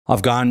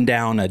I've gone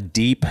down a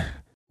deep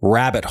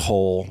rabbit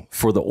hole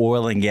for the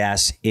oil and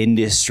gas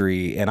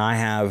industry, and I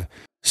have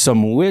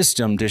some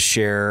wisdom to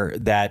share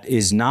that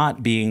is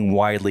not being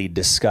widely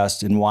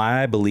discussed, and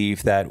why I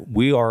believe that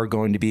we are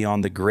going to be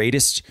on the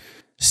greatest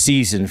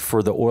season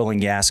for the oil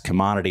and gas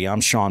commodity.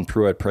 I'm Sean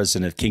Pruitt,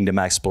 president of Kingdom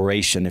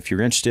Exploration. If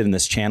you're interested in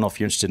this channel, if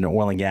you're interested in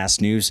oil and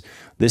gas news,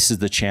 this is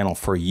the channel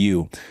for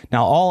you.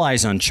 Now, all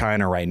eyes on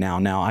China right now.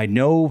 Now, I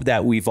know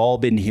that we've all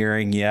been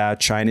hearing,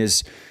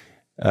 China's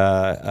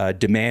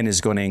demand is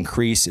going to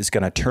increase. It's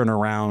going to turn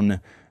around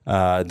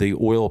the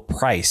oil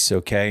price,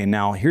 okay? And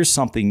now here's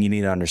something you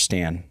need to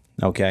understand,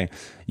 okay?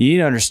 You need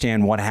to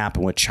understand what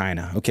happened with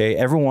China, okay?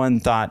 Everyone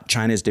thought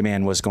China's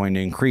demand was going to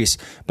increase,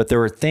 but there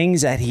were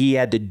things that he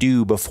had to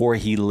do before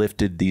he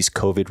lifted these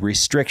COVID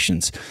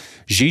restrictions.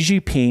 Xi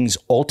Jinping's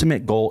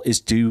ultimate goal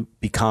is to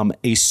become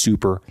a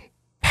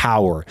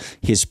superpower.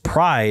 His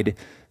pride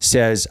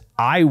says,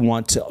 I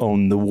want to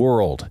own the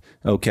world,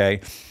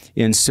 okay?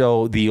 And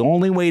so the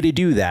only way to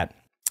do that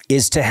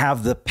is to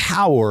have the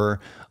power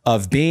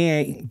of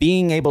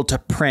being able to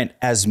print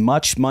as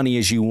much money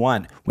as you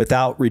want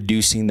without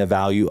reducing the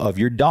value of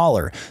your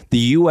dollar. The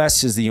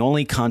U.S. is the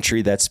only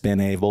country that's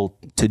been able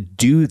to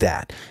do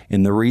that.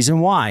 And the reason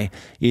why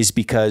is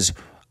because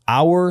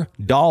our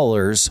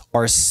dollars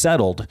are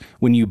settled.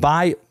 When you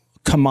buy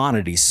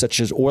commodities such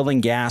as oil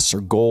and gas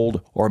or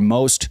gold or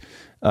most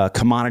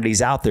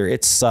commodities out there,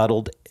 it's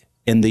settled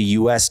in the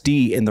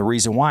USD. And the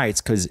reason why,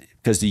 it's because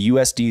the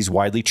USD is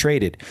widely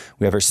traded.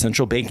 We have our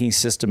central banking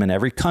system in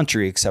every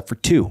country except for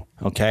two,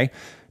 okay?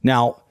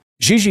 Now,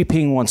 Xi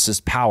Jinping wants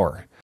this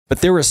power, but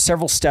there were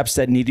several steps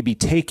that need to be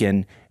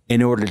taken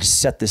in order to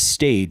set the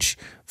stage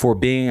for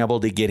being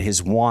able to get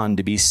his yuan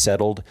to be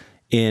settled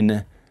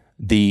in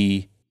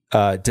the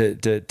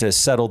to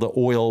settle the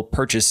oil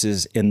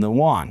purchases in the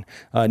yuan.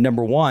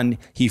 Number one,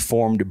 he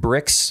formed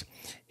BRICS,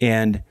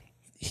 and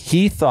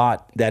he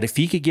thought that if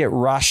he could get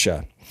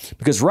Russia,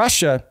 because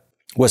Russia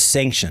was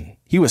sanctioned.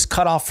 He was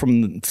cut off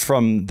from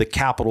the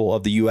capital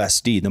of the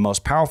USD, the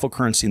most powerful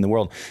currency in the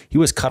world. He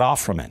was cut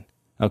off from it,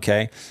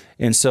 okay?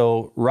 And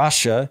so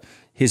Russia,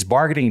 his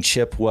bargaining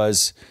chip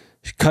was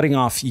cutting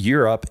off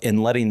Europe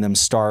and letting them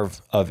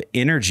starve of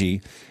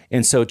energy.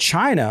 And so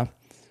China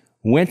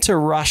went to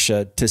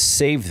Russia to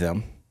save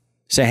them,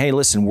 say, hey,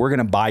 listen, we're going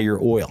to buy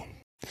your oil.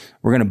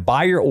 We're going to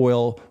buy your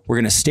oil. We're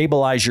going to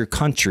stabilize your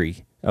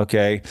country,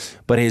 okay?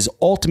 But his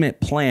ultimate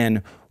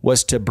plan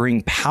was to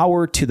bring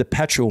power to the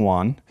Petro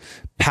yuan,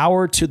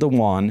 power to the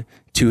yuan,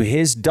 to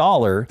his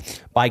dollar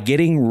by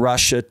getting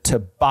Russia to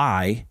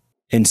buy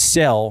and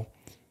sell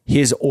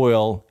his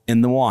oil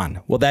in the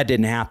yuan. Well, that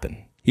didn't happen.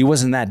 He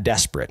wasn't that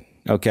desperate,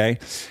 okay?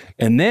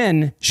 And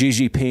then Xi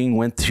Jinping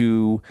went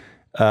to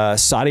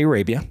Saudi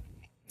Arabia.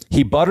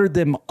 He buttered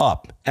them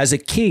up. As a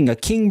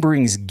king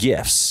brings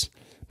gifts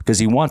because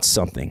he wants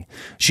something.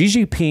 Xi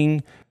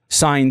Jinping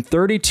signed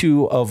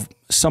 32 of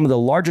some of the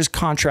largest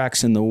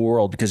contracts in the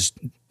world because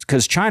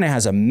China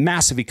has a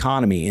massive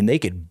economy and they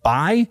could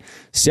buy,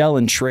 sell,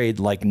 and trade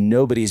like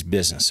nobody's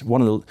business.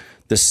 One of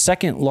the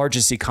second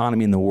largest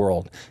economy in the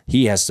world.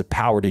 He has the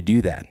power to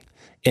do that.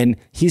 And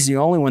he's the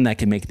only one that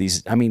can make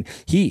these. I mean,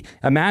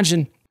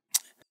 imagine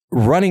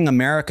running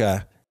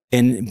America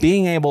and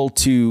being able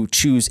to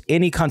choose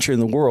any country in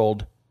the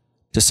world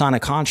to sign a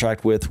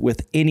contract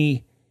with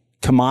any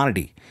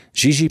commodity.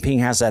 Xi Jinping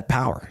has that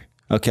power,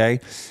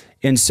 okay?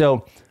 And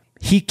so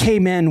he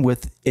came in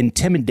with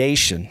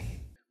intimidation,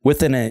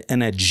 with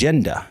an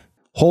agenda,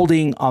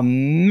 holding a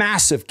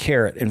massive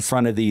carrot in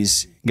front of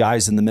these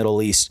guys in the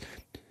Middle East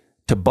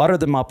to butter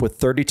them up with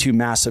 32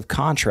 massive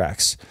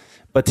contracts.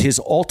 But his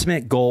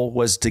ultimate goal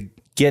was to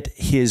get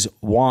his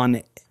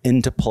yuan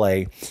into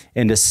play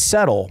and to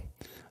settle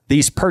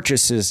these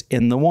purchases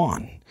in the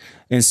yuan.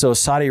 And so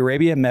Saudi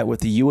Arabia met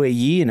with the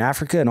UAE and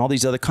Africa and all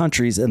these other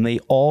countries, and they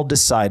all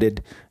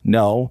decided,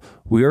 no,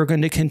 we are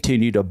going to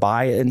continue to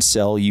buy and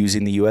sell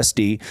using the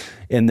USD.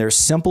 And their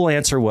simple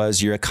answer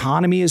was, your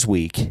economy is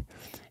weak,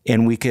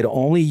 and we could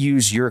only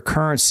use your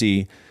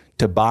currency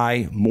to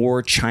buy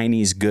more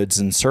Chinese goods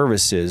and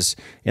services.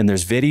 And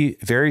there's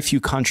very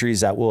few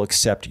countries that will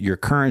accept your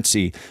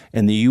currency,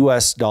 and the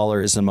US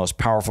dollar is the most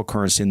powerful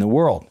currency in the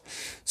world.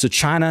 So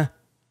China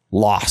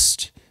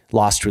lost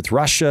with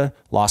Russia,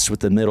 lost with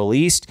the Middle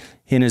East.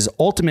 And his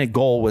ultimate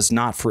goal was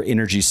not for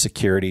energy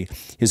security.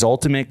 His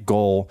ultimate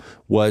goal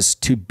was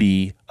to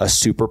be a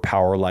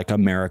superpower like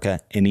America,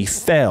 and he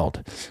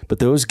failed. But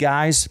those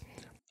guys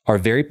are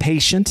very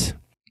patient.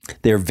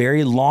 They're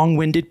very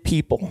long-winded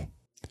people,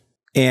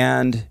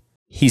 and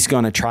he's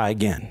going to try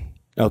again,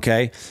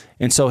 okay?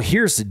 And so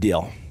here's the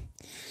deal.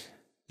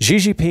 Xi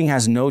Jinping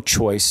has no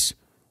choice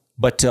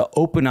but to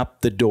open up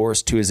the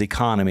doors to his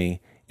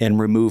economy and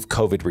remove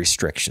COVID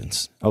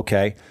restrictions,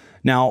 okay?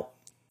 Now,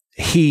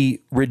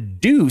 he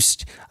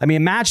reduced,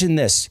 imagine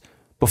this,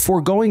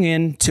 before going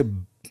in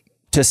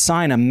to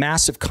sign a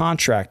massive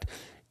contract,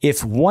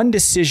 if one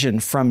decision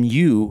from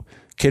you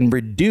can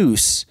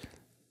reduce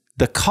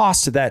the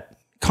cost of that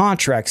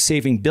contract,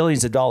 saving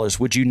billions of dollars,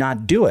 would you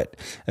not do it?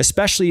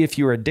 Especially if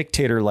you're a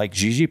dictator like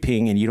Xi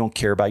Jinping and you don't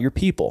care about your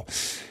people.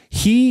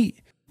 He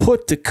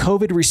put the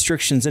COVID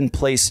restrictions in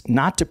place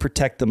not to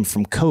protect them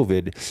from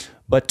COVID,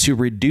 but to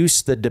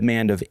reduce the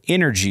demand of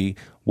energy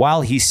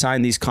while he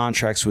signed these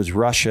contracts with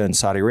Russia and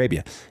Saudi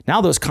Arabia.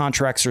 Now those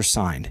contracts are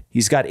signed.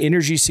 He's got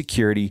energy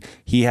security.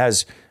 He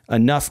has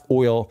enough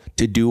oil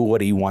to do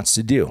what he wants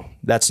to do.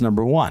 That's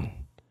number one.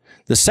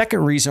 The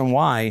second reason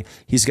why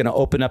he's going to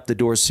open up the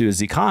doors to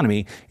his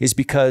economy is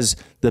because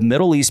the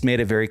Middle East made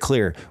it very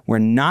clear. We're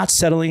not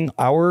settling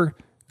our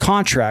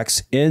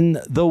contracts in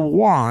the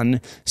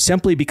Yuan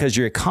simply because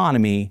your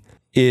economy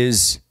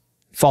is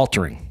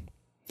faltering.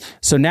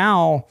 So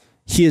now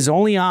his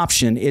only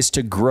option is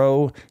to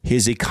grow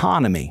his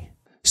economy.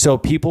 So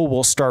people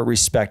will start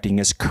respecting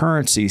his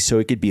currency so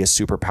it could be a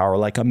superpower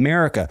like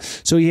America.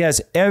 So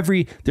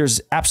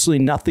there's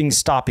absolutely nothing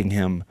stopping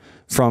him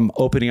from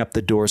opening up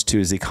the doors to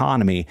his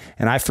economy.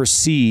 And I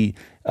foresee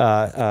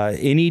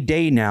any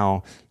day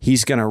now,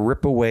 he's going to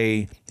rip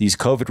away these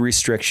COVID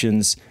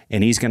restrictions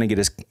and he's going to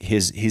get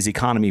his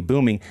economy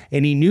booming.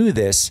 And he knew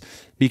this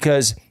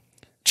because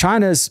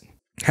China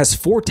has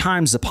 4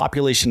 times the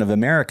population of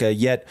America,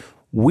 yet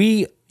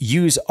we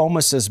use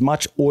almost as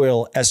much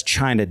oil as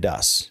China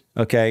does.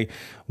 Okay.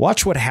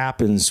 Watch what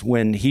happens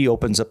when he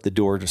opens up the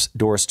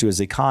doors to his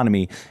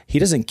economy. He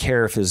doesn't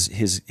care if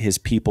his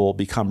people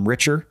become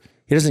richer.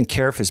 He doesn't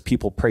care if his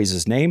people praise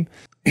his name.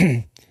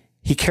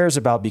 He cares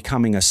about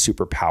becoming a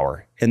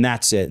superpower, and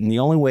that's it. And the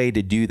only way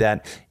to do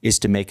that is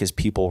to make his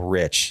people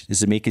rich, is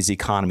to make his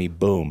economy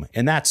boom,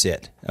 and that's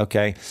it,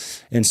 okay?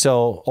 And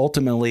so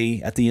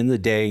ultimately, at the end of the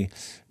day,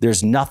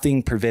 there's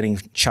nothing preventing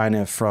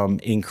China from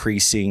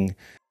increasing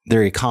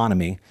their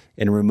economy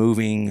and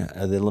removing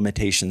the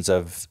limitations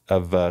of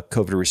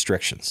COVID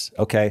restrictions,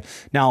 okay?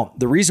 Now,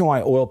 the reason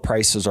why oil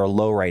prices are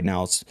low right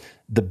now, is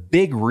the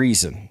big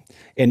reason.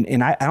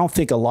 And I don't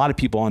think a lot of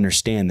people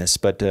understand this,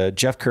 but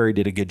Jeff Curry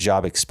did a good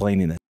job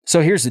explaining it.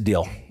 So here's the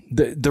deal.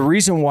 The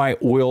reason why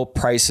oil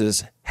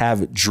prices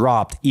have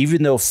dropped,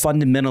 even though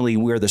fundamentally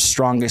we're the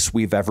strongest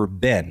we've ever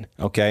been,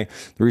 okay?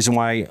 The reason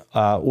why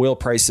oil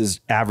prices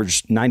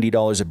averaged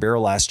 $90 a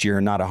barrel last year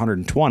and not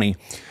 120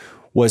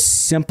 was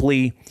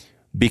simply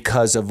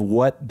because of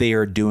what they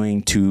are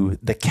doing to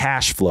the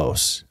cash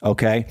flows,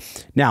 okay?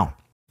 Now,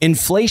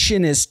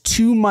 inflation is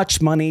too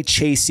much money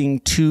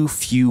chasing too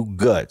few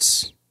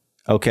goods.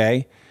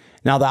 Okay.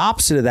 Now, the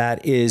opposite of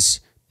that is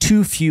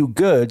too few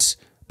goods,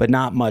 but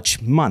not much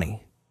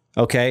money.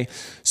 Okay.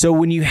 So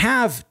when you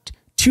have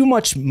too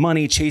much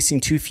money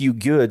chasing too few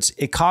goods,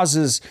 it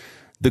causes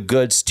the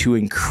goods to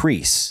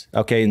increase.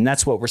 Okay. And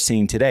that's what we're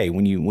seeing today.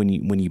 When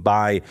you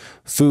buy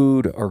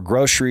food or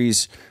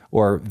groceries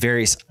or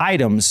various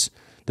items,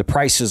 the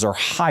prices are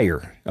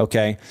higher.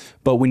 Okay.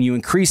 But when you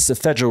increase the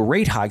federal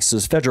rate hikes,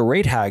 those federal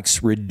rate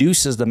hikes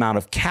reduces the amount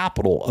of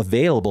capital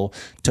available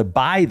to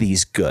buy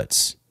these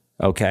goods.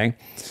 Okay.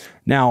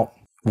 Now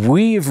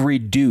we've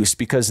reduced,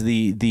 because of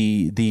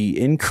the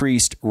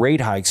increased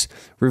rate hikes,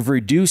 we've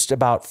reduced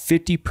about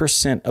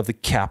 50% of the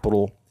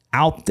capital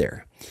out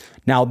there.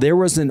 Now there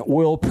was an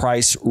oil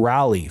price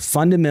rally.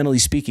 Fundamentally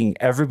speaking,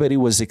 everybody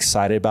was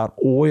excited about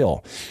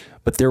oil,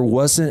 but there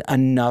wasn't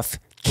enough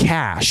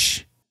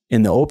cash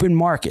in the open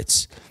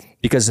markets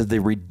because of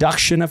the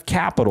reduction of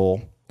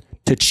capital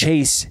to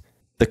chase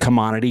the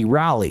commodity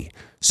rally.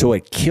 So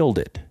it killed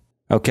it.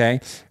 Okay.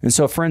 And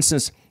so for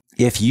instance,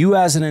 if you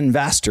as an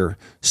investor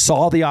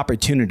saw the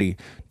opportunity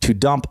to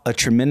dump a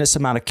tremendous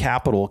amount of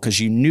capital because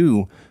you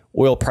knew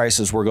oil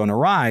prices were going to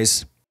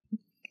rise,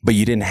 but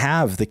you didn't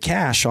have the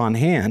cash on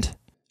hand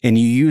and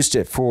you used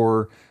it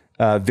for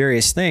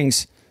various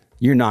things,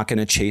 you're not going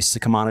to chase the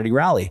commodity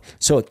rally.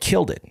 So it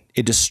killed it.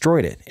 It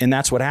destroyed it. And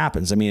that's what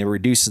happens. I mean, it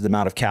reduces the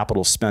amount of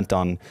capital spent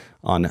on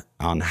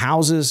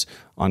houses,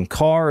 on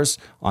cars,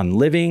 on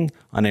living,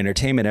 on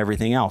entertainment,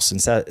 everything else.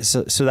 And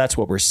so that's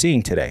what we're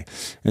seeing today.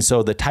 And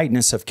so the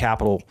tightness of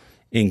capital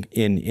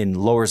in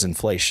lowers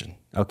inflation.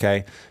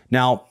 Okay.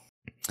 Now,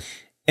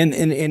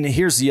 and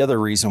here's the other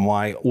reason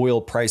why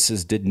oil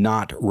prices did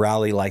not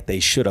rally like they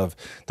should have.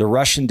 The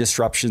Russian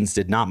disruptions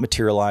did not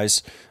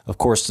materialize. Of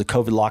course, the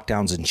COVID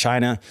lockdowns in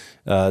China,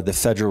 the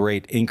federal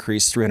rate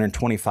increased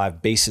 325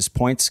 basis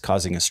points,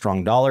 causing a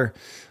strong dollar.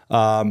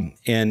 And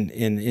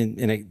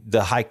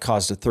the hike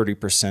caused a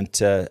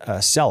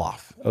 30%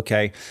 sell-off.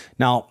 Okay.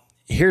 Now,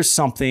 here's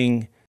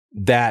something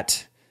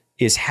that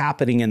is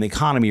happening in the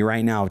economy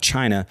right now of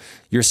China.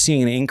 You're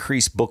seeing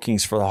increased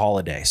bookings for the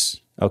holidays.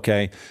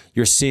 Okay.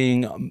 You're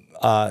seeing,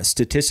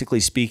 statistically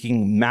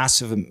speaking,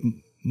 massive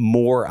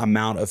more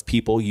amount of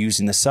people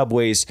using the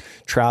subways,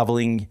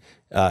 traveling,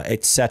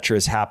 et cetera,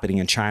 is happening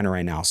in China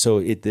right now. So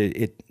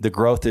the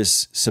growth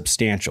is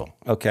substantial.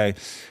 Okay.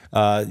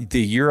 The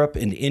Europe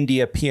and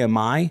India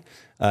PMI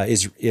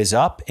is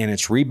up and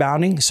it's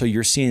rebounding. So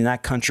you're seeing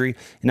that country.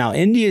 Now,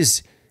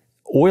 India's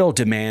oil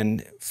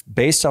demand,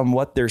 based on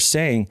what they're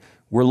saying,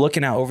 we're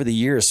looking at over the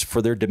years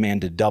for their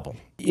demand to double.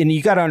 And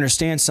you got to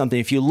understand something.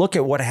 If you look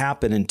at what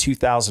happened in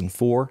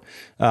 2004,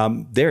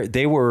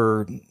 they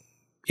were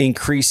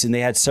increasing.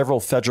 They had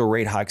several federal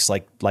rate hikes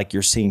like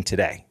you're seeing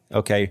today.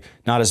 Okay,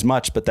 not as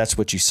much, but that's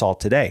what you saw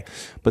today.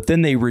 But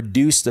then they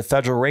reduced the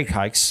federal rate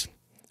hikes.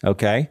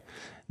 Okay,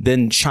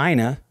 then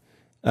China's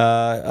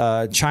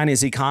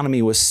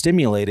economy was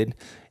stimulated,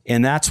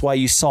 and that's why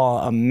you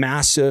saw a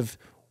massive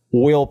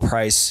oil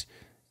price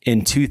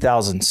in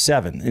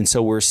 2007. And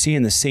so we're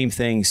seeing the same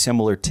thing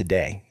similar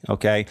today.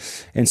 Okay,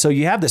 and so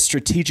you have the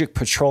Strategic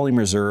Petroleum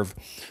Reserve.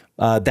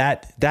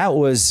 That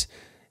was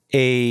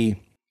a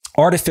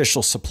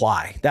artificial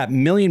supply. That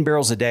million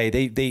barrels a day,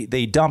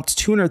 they dumped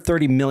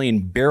 230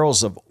 million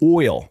barrels of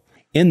oil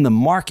in the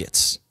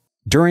markets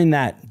during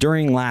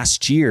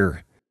last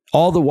year.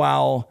 All the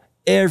while,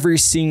 every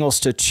single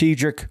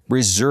strategic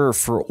reserve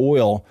for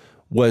oil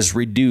was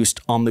reduced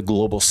on the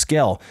global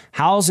scale.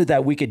 How is it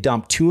that we could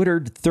dump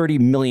 230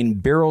 million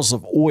barrels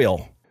of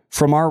oil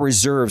from our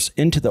reserves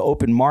into the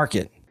open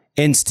market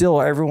and still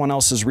everyone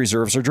else's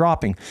reserves are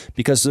dropping?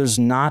 Because there's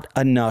not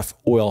enough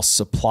oil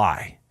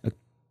supply.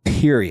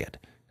 Period.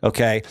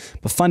 Okay.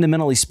 But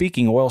fundamentally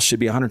speaking, oil should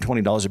be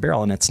 $120 a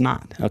barrel, and it's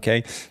not.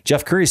 Okay.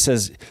 Jeff Curry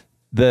says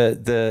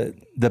the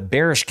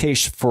bearish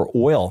case for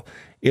oil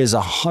is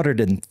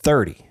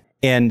 130.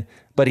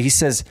 But he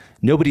says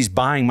nobody's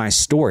buying my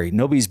story.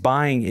 Nobody's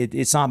buying it.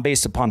 It's not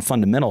based upon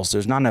fundamentals.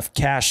 There's not enough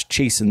cash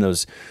chasing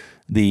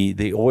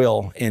the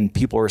oil, and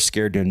people are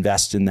scared to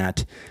invest in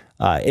that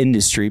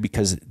industry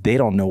because they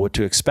don't know what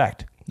to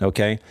expect.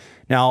 Okay.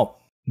 And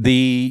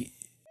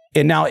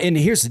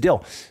here's the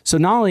deal. So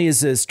not only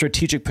is the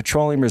Strategic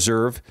Petroleum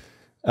Reserve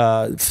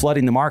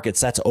flooding the markets,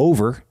 that's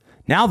over.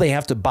 Now they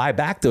have to buy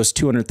back those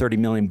 230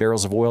 million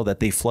barrels of oil that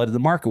they flooded the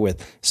market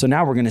with. So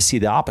now we're going to see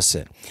the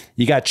opposite.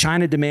 You got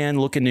China demand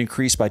looking to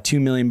increase by 2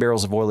 million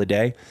barrels of oil a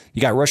day.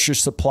 You got Russia's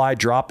supply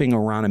dropping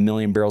around 1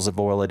 million barrels of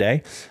oil a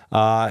day.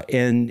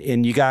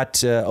 And you got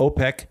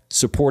OPEC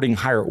supporting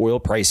higher oil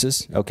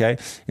prices. Okay.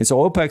 And so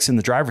OPEC's in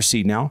the driver's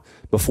seat now.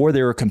 Before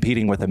they were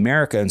competing with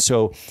America. And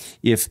so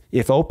if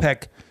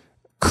OPEC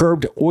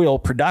curbed oil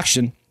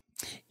production,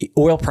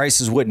 oil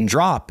prices wouldn't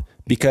drop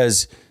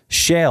because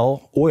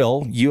shale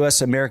oil,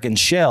 U.S. American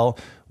shale,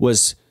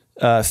 was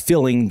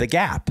filling the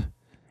gap.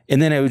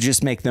 And then it would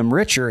just make them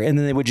richer, and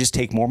then they would just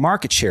take more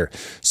market share.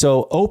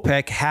 So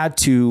OPEC had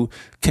to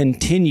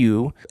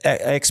continue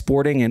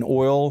exporting an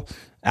oil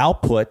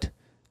output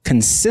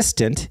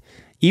consistent,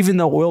 even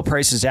though oil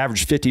prices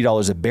averaged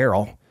 $50 a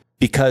barrel,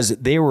 because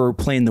they were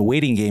playing the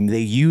waiting game.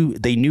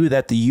 They knew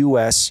that the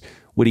U.S.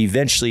 would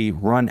eventually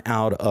run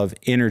out of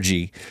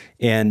energy,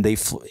 and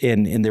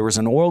there was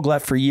an oil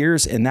glut for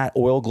years, and that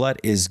oil glut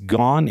is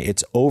gone.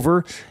 It's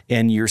over,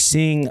 and you're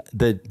seeing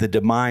the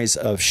demise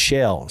of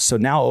shale. So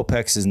now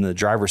OPEC is in the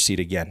driver's seat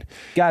again.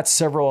 Got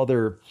several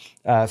other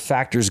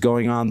factors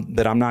going on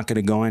that I'm not going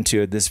to go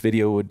into. This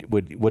video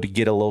would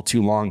get a little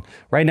too long.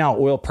 Right now,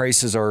 oil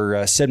prices are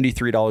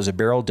 $73 a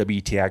barrel.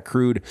 WTI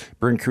crude,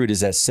 Brent crude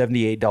is at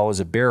 $78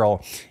 a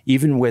barrel.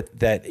 Even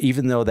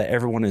though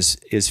everyone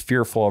is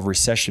fearful of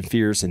recession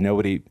fears and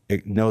nobody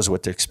knows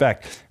what to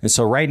expect. And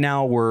so right now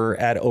we're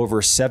at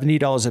over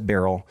 $70 a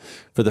barrel.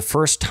 For the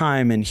first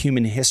time in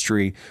human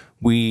history,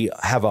 we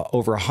have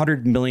over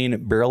 100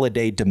 million barrel a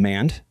day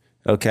demand.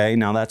 Okay,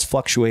 now that's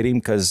fluctuating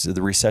because of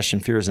the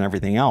recession fears and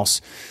everything else.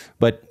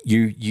 But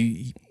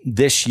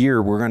this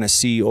year, we're going to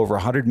see over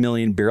 100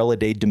 million barrel a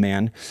day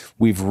demand.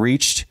 We've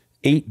reached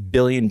 8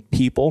 billion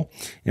people.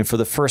 And for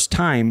the first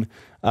time,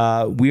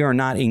 we are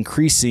not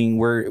increasing.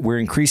 We're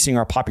increasing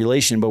our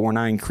population, but we're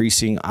not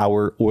increasing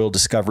our oil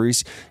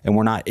discoveries, and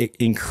we're not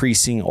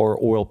increasing our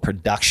oil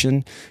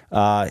production.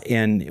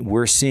 And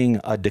we're seeing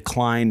a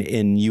decline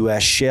in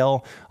U.S.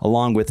 shale,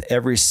 along with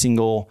every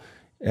single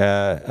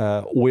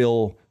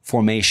oil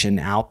formation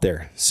out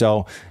there.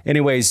 So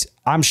anyways,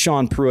 I'm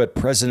Sean Pruitt,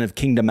 president of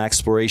Kingdom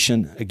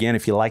Exploration. Again,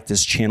 if you like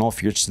this channel,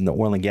 if you're interested in the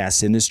oil and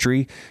gas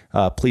industry,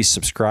 please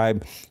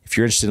subscribe. If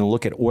you're interested in a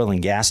look at oil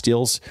and gas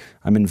deals,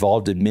 I'm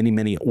involved in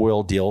many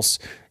oil deals.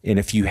 And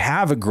if you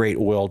have a great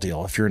oil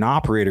deal, if you're an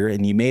operator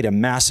and you made a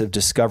massive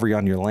discovery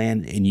on your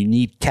land and you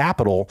need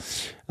capital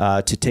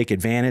to take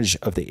advantage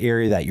of the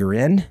area that you're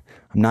in,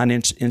 I'm not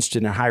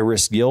interested in high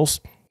risk deals.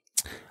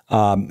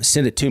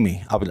 Send it to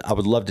me. I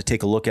would love to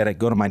take a look at it.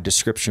 Go to my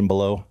description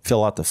below,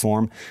 fill out the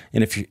form.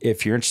 And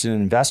if you're interested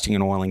in investing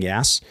in oil and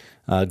gas,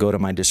 go to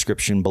my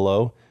description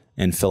below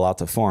and fill out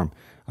the form.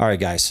 All right,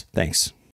 guys. Thanks.